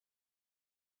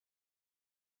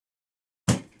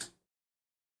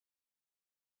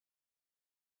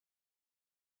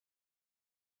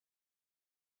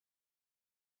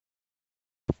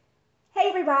Hey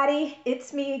everybody,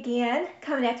 it's me again,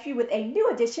 coming at you with a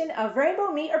new edition of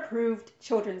RainbowMe approved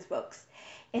children's books.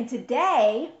 And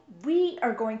today we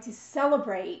are going to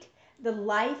celebrate the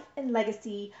life and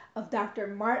legacy of Dr.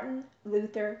 Martin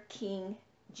Luther King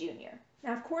Jr.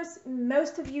 Now, of course,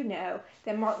 most of you know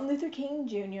that Martin Luther King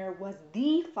Jr. was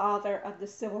the father of the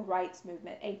Civil Rights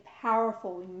Movement, a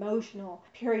powerful, emotional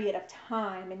period of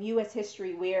time in U.S.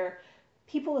 history where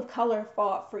people of color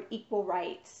fought for equal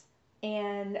rights.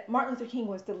 And Martin Luther King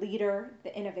was the leader,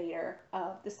 the innovator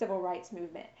of the Civil Rights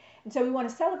Movement. And so we want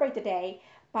to celebrate the day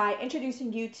by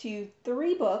introducing you to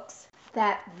 3 books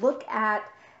that look at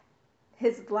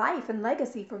his life and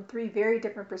legacy from 3 very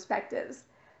different perspectives.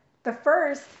 The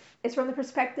first is from the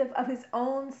perspective of his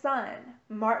own son,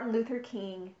 Martin Luther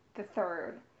King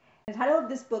III. The title of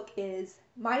this book is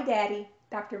My Daddy,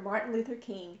 Dr. Martin Luther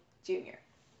King Jr.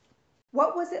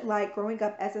 What was it like growing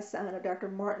up as a son of Dr.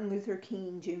 Martin Luther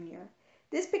King Jr.?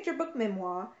 This picture book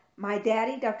memoir, My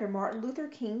Daddy, Dr. Martin Luther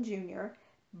King Jr.,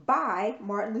 by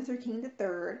Martin Luther King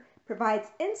III, provides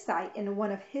insight into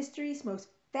one of history's most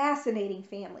fascinating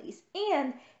families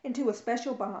and into a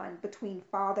special bond between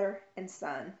father and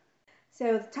son.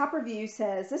 So the top review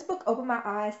says, this book opened my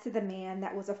eyes to the man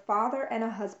that was a father and a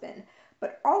husband,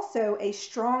 but also a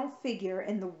strong figure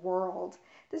in the world.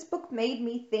 This book made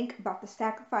me think about the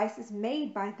sacrifices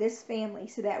made by this family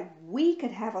so that we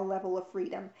could have a level of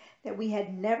freedom that we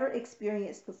had never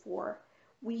experienced before.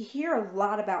 We hear a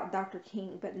lot about Dr.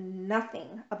 King, but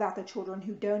nothing about the children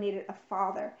who donated a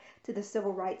father to the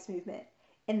Civil Rights Movement.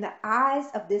 In the eyes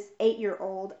of this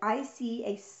 8-year-old, I see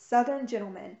a Southern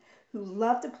gentleman who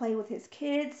loved to play with his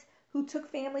kids, who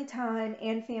took family time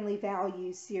and family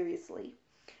values seriously.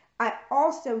 I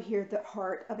also hear the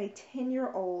heart of a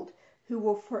 10-year-old who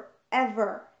will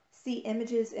forever see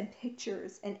images and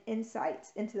pictures and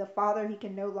insights into the father he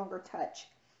can no longer touch.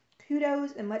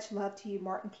 Kudos and much love to you,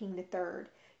 Martin King III.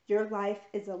 Your life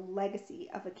is a legacy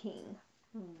of a king.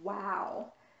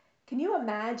 Wow. Can you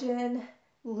imagine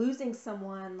losing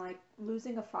someone, like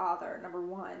losing a father, number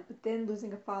one, but then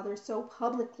losing a father so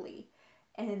publicly,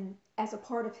 and as a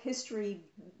part of history,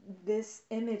 this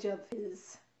image of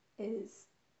his is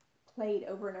played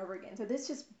over and over again. So this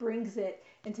just brings it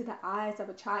into the eyes of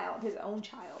a child, his own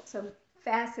child. So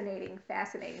fascinating,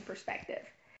 fascinating perspective.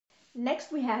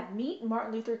 Next we have Meet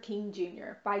Martin Luther King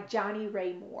Jr. by Johnny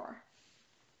Ray Moore.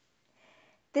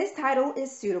 This title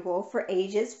is suitable for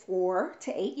ages 4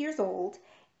 to 8 years old,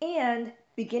 and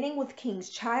beginning with King's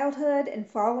childhood and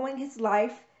following his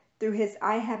life through his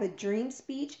I Have a Dream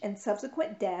speech and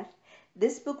subsequent death,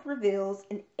 this book reveals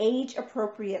in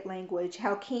age-appropriate language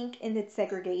how King ended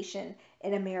segregation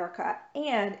in America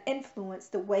and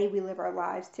influenced the way we live our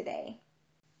lives today.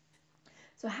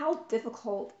 So how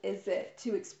difficult is it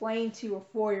to explain to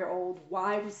a 4-year-old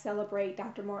why we celebrate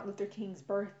Dr. Martin Luther King's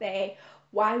birthday,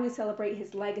 why we celebrate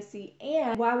his legacy,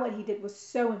 and why what he did was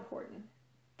so important?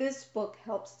 This book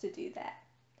helps to do that.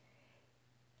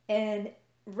 And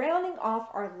rounding off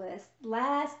our list,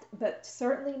 last but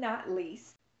certainly not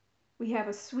least, we have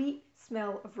A Sweet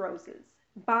Smell of Roses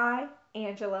by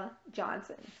Angela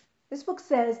Johnson. This book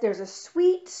says there's a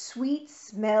sweet, sweet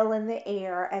smell in the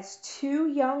air as 2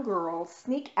 young girls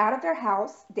sneak out of their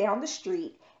house down the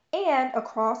street and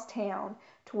across town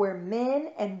to where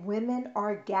men and women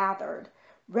are gathered,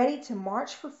 ready to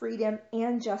march for freedom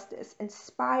and justice,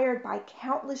 inspired by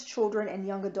countless children and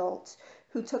young adults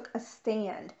who took a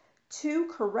stand. 2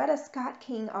 Coretta Scott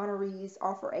King honorees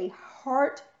offer a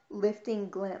heart-lifting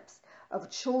glimpse of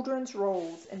children's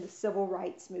roles in the Civil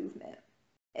Rights Movement.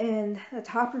 And the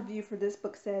top review for this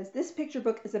book says, this picture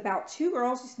book is about 2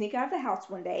 girls who sneak out of the house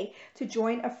one day to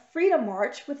join a freedom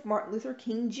march with Martin Luther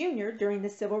King Jr. during the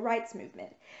Civil Rights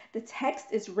Movement. The text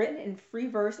is written in free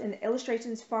verse and the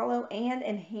illustrations follow and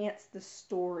enhance the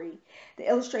story. The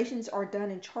illustrations are done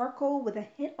in charcoal with a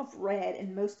hint of red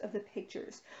in most of the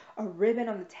pictures. A ribbon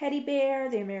on the teddy bear,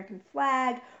 the American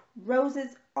flag,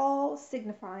 roses, all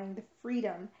signifying the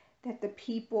freedom that the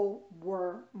people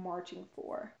were marching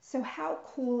for. So how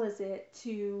cool is it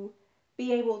to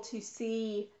be able to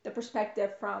see the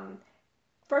perspective from,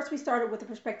 first we started with the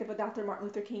perspective of Dr. Martin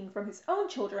Luther King from his own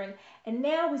children, and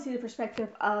now we see the perspective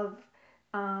of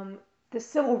the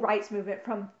Civil Rights Movement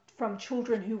from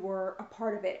children who were a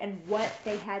part of it and what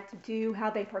they had to do, how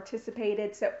they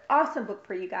participated. So awesome book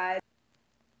for you guys.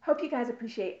 Hope you guys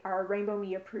appreciate our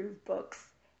RainbowMe approved books,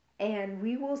 and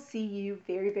we will see you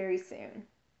very, very soon.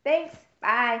 Thanks.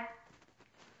 Bye.